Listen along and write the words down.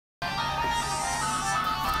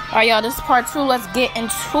Alright, y'all, this is part 2. Let's get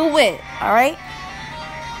into it. Alright?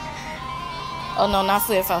 Oh, no, not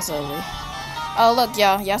Flip House Early. Oh, look,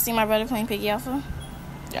 y'all. Y'all see my brother playing Piggy Alpha?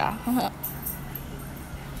 Yeah.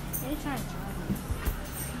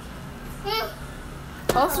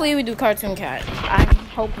 Hopefully, we do Cartoon Cat. I'm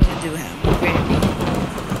hoping to do him.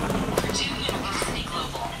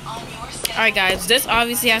 Alright, guys. This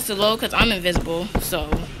obviously has to load because I'm invisible. So.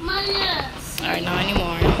 Alright, not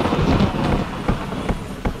anymore.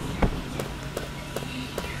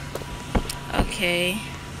 Okay.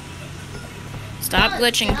 Stop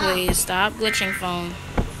glitching, please. Stop glitching, phone.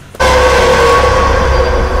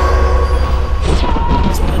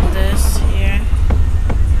 Let's put this here.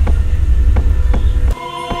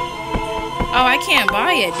 Oh, I can't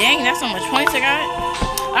buy it. Dang, that's how much points I got.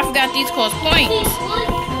 I forgot these cost points.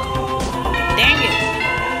 Dang it.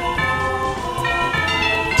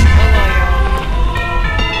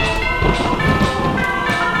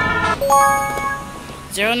 Oh, well,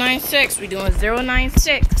 y'all. 096. We're doing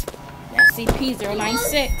 096. SCP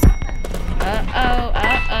 096. Uh-oh.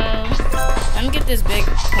 Let me get this big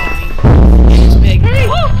coin. This big. Hey.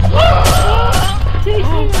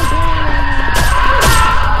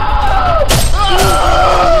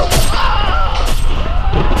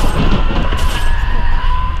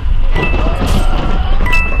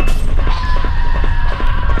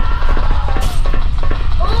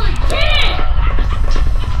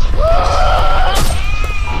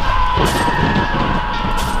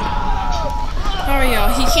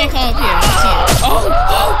 He can't come up here. He can't. Oh,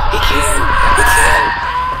 he can.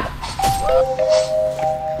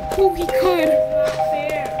 Oh, he could.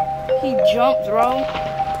 He jumped, bro.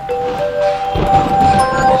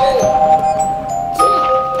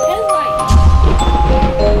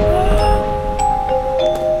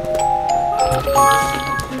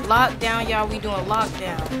 Lockdown, y'all. We doing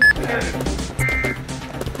lockdown.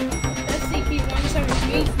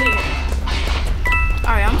 SCP-173 there.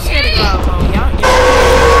 Alright, I'm scared to go out, bro. Y'all.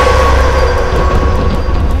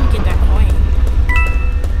 Let me get that coin.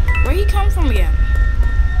 Where he come from again?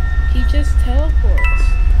 He just teleports.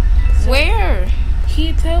 So where?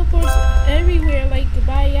 He teleports everywhere, like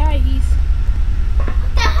by eye. He's.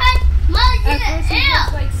 What the heck? At first he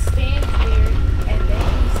just like stands there, and then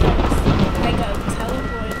he starts like a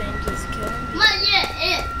teleport, and just kill him.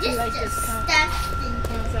 He like just comes out of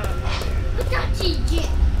nowhere.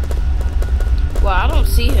 Well, I don't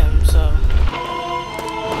see him, so. Yeah,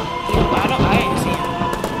 I didn't see him.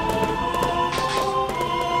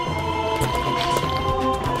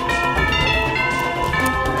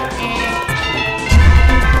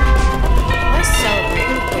 Let's celebrate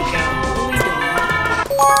real quick, y'all. What we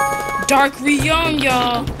doing? Dark Realm,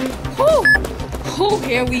 y'all. Whoo! Whoo,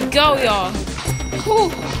 here we go, y'all. Whoo!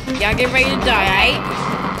 Y'all get ready to die, alright?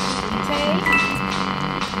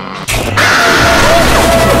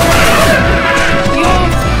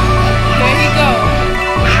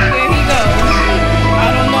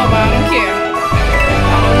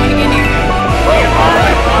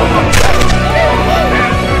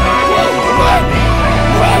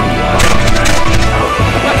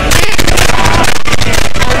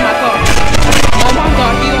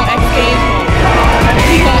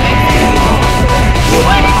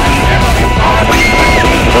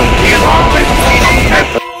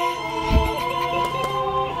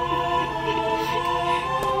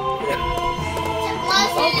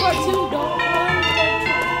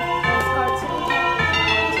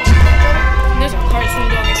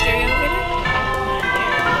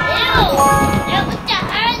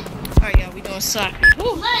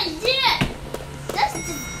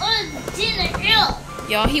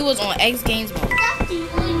 Y'all, he was on X Games mode.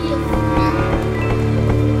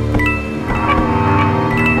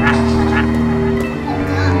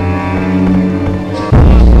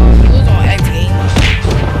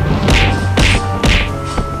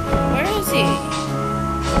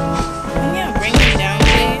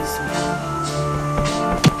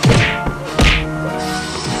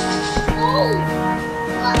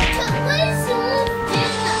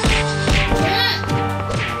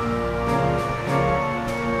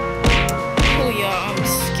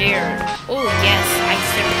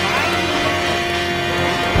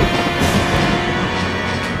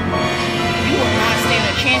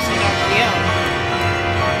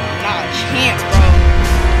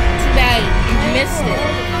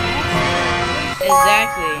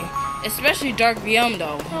 Exactly. Especially Dark VM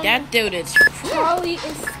though. That dude is Charlie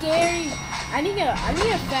is scary. I need a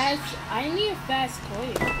fast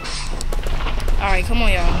toy. Alright, come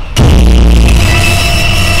on y'all.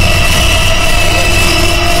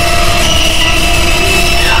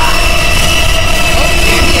 Oh,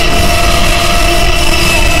 here he is.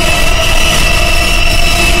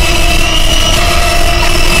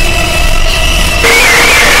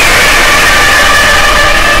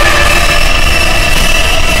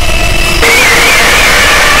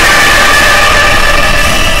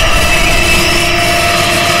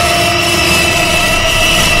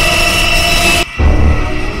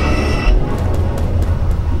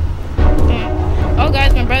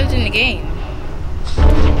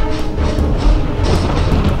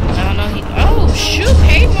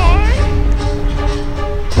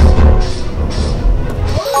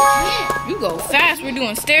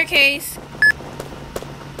 staircase.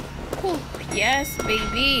 Whew, yes,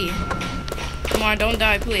 baby. Come on, don't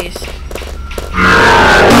die, please.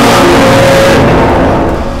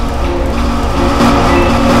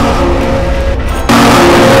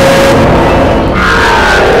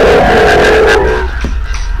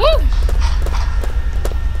 Woo!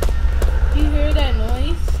 You hear that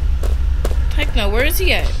noise? Heck no, where is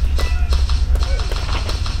he at?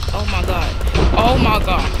 Oh my god. Oh my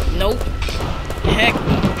god. Nope. Heck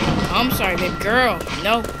no. I'm sorry, baby girl.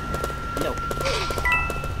 No. No.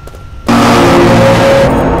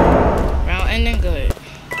 Round ending good.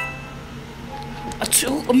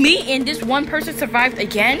 Me and this one person survived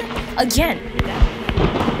again? Again.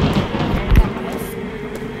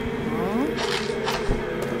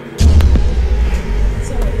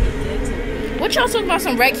 What y'all talking about?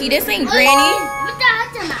 Some red key? This ain't Granny.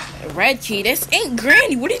 Red key? This ain't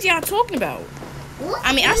Granny. What is y'all talking about?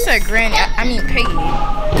 I mean, I said Granny. I mean Piggy.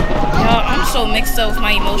 Y'all, I'm so mixed up with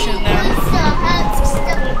my emotions now.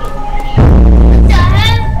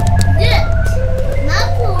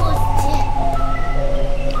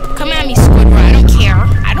 Come at me, Squidward. I don't care.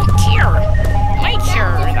 I don't care. My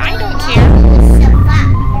turn. I don't care.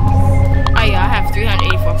 Oh yeah, I have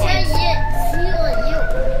 384 points.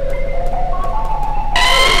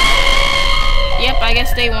 Yep, I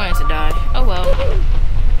guess they wanted to die. Oh well.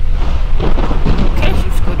 Okay,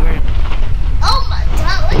 you Squidward. Oh my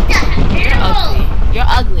god, what the heck? You're ugly. You're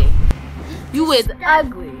ugly. You is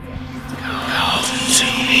ugly.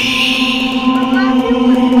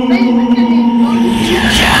 You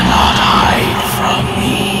cannot hide from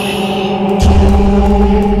me.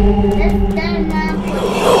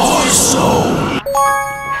 Your soul.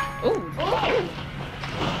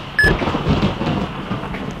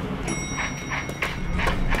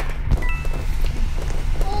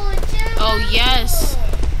 Oh yes.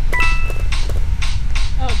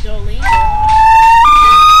 Oh, Jolene.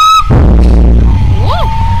 Whoa.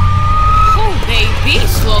 Oh baby,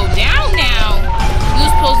 slow down now. You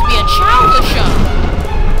was supposed to be a childhood show.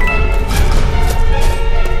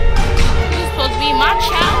 You was supposed to be my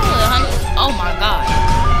childhood, honey. Oh my god.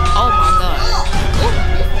 Oh my god. Ooh.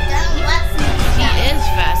 He is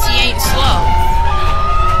fast. He ain't slow.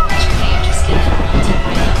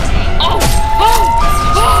 Oh. Oh.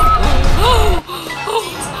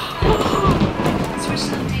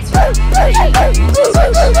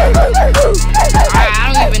 I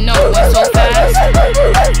don't even know it went so fast.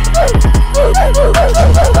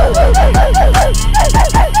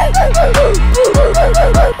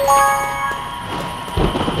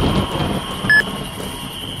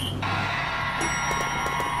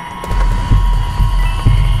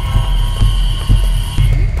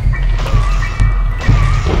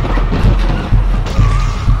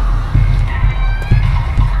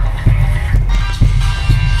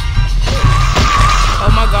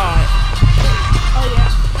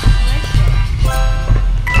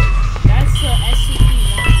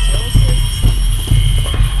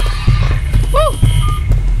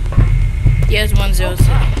 Yes, 106.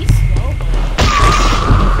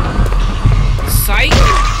 Psych.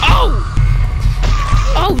 Oh!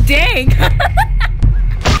 Oh, dang.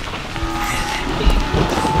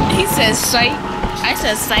 He says psych. I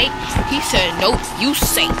said psych. He said, nope, you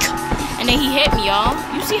psych. And then he hit me, y'all.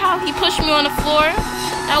 You see how he pushed me on the floor?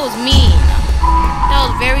 That was mean.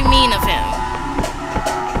 That was very mean of him.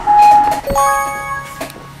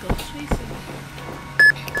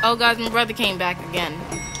 Oh, guys, my brother came back again.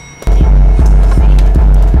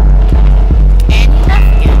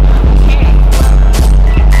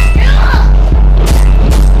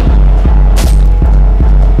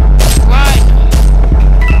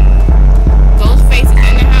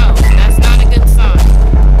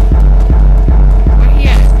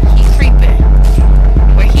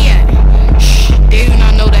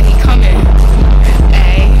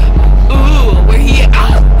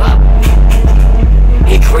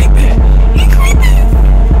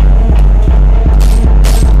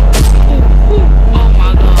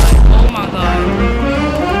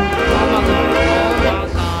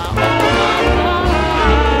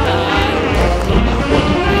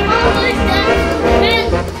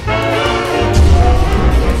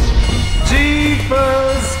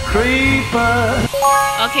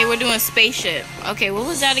 Okay, we're doing spaceship. Okay, what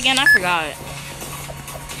was that again? I forgot.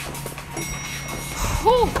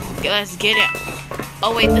 Whew. Okay, let's get it.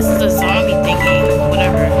 Oh wait, this is a zombie thingy.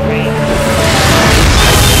 Whatever, right?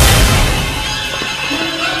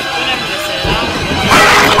 Whatever this is.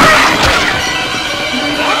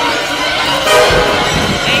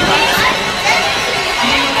 Hey, what?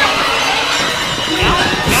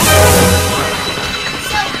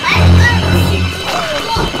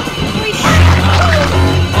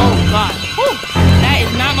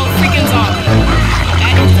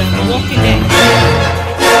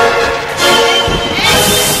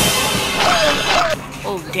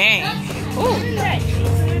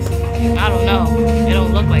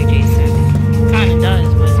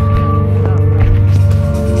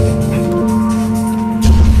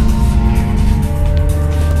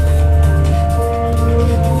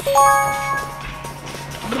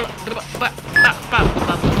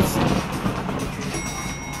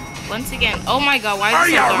 my god, why Are is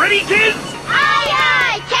it you so dark? ready, kids? Aye,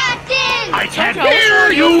 aye, Captain! I can't Jojo,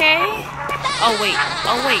 hear you you. okay? Oh wait,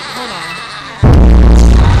 hold on.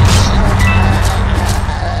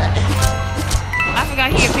 I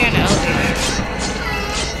forgot he appeared in the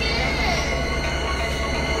elevator.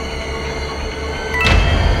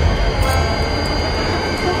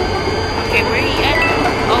 Okay, where he at?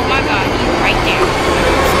 Oh my god, he's right there.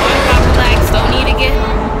 SpongeBob, relax, don't need to get...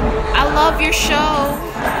 I love your show.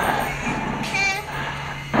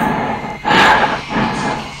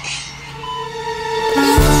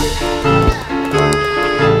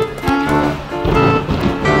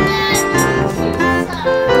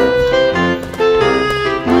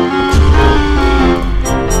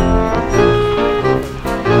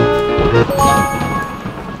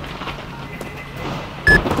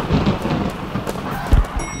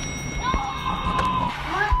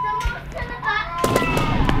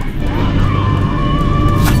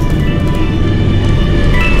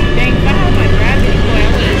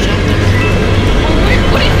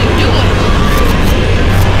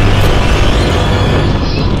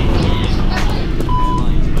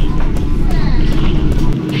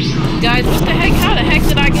 Guys, what the heck? How the heck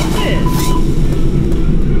did I get this?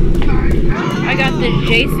 I got this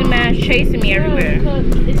Jason mask chasing me everywhere. No,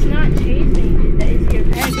 it's not chasing you. That is your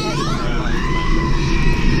pet.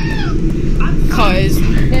 Cause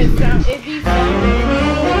It'd be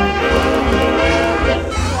fun.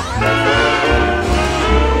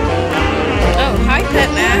 oh, hi pet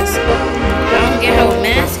mask. I don't get how a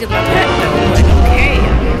mask is my pet though, but okay.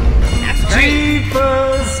 That's great.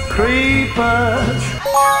 Creepers, creepers.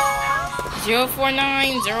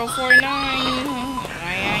 049, 049.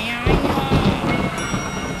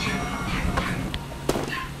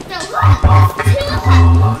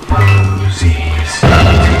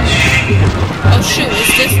 Oh shoot,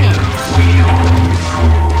 it's this one.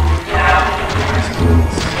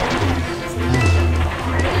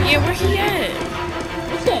 Yeah, where he at?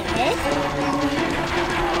 What the heck?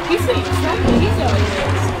 He's in trouble. He's always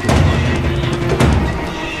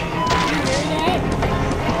You hear that?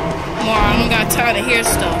 More, I don't got time to hear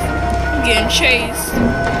stuff. I'm getting chased.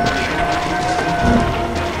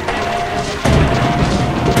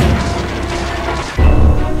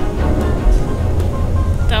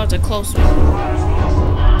 That was a close one.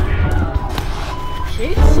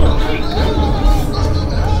 It's so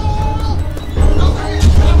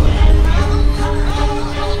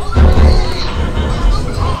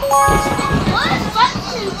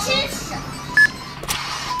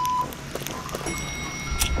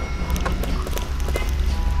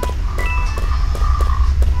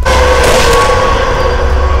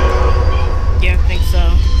Yeah, I think so.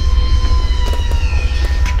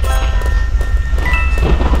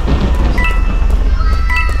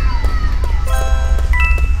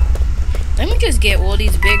 Let me just get all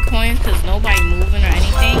these big coins because nobody moving or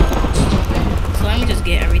anything. So let me just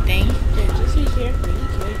get everything. Yeah, just be careful. You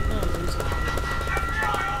can't lose.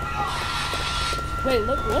 Wait,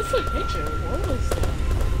 look, what's the picture? What was that?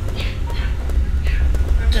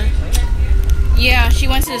 Yeah, she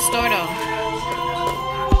went to the store though.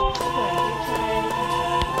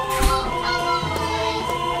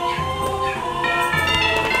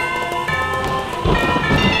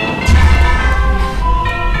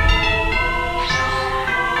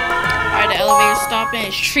 Alright, the elevator's stopping.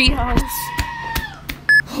 It's Treehouse.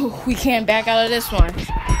 Whew, we can't back out of this one.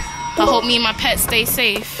 I hope me and my pet stay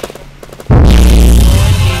safe.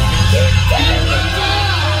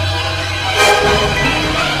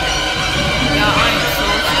 Y'all, I am so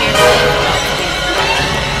scared of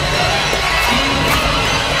this.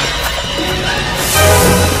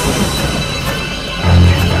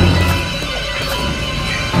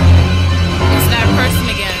 It's that person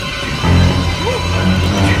again.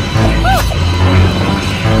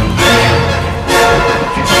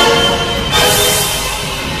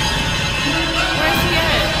 Where's he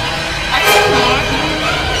at? I see Mark.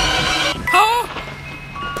 Huh?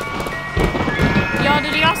 Y'all,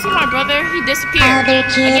 did y'all see my brother? He disappeared. Other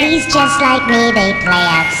kitties just like me, they play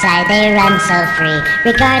outside, they run so free.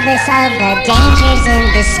 Regardless of the dangers in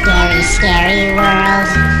this scary, scary world.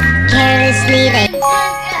 Carelessly they...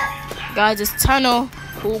 Guys, it's Tunnel.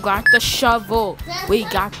 Who got the shovel? We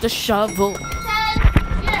got the shovel.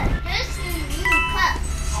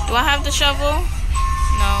 Do I have the shovel?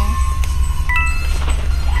 No.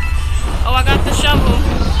 Oh, I got the shovel.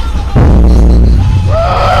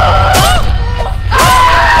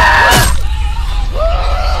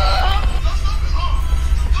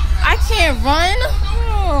 I can't run.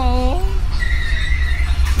 Oh.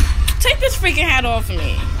 Take this freaking hat off of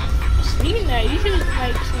me. Speaking of that, you should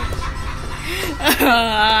like.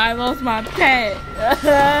 I lost my pet.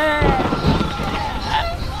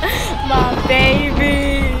 My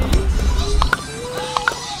baby.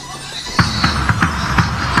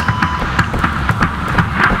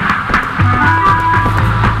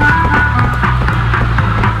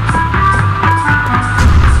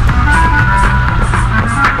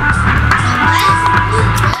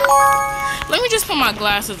 Let me just put my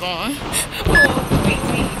glasses on. Oh, wait.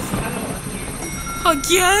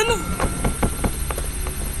 Again?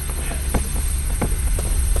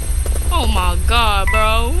 Oh my god,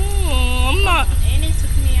 bro. I'm not. And it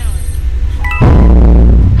took me out.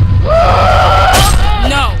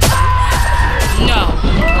 No. No.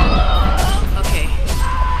 Okay.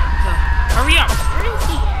 Go. Hurry up. Where is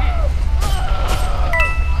he at?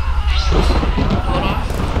 Hold on.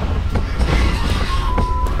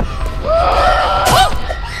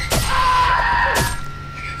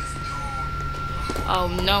 Oh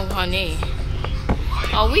no, honey.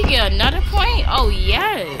 Oh, we get another point? Oh,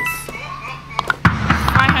 yes.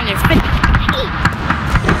 550.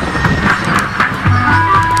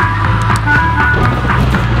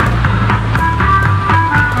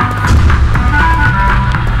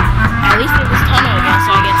 At least it was tunnel again,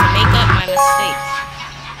 so I get to make up my mistake.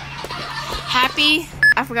 Happy?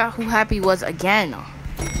 I forgot who Happy was again.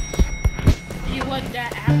 He was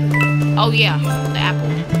that apple. Oh yeah, the apple.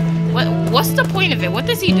 What's the point of it? What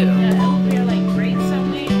does he do? The elevator like breaks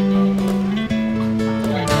somewhere.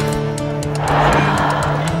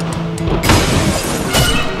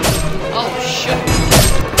 Oh shoot.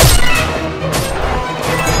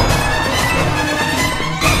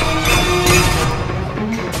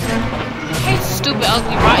 Hey, stupid,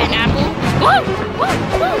 ugly, rotten apple. Whoa, whoa,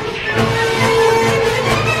 whoa.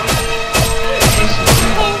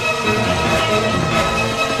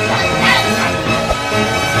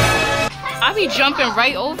 I be jumping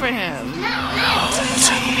right over him.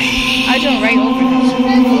 I jump right over him.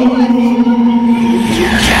 You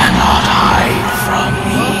cannot hide from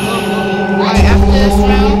me. Alright, after this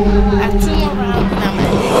round, I have 2 more rounds and I'm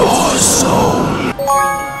Your soul.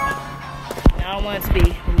 I don't want it to be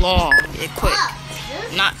long and quick.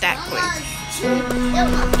 Not that quick.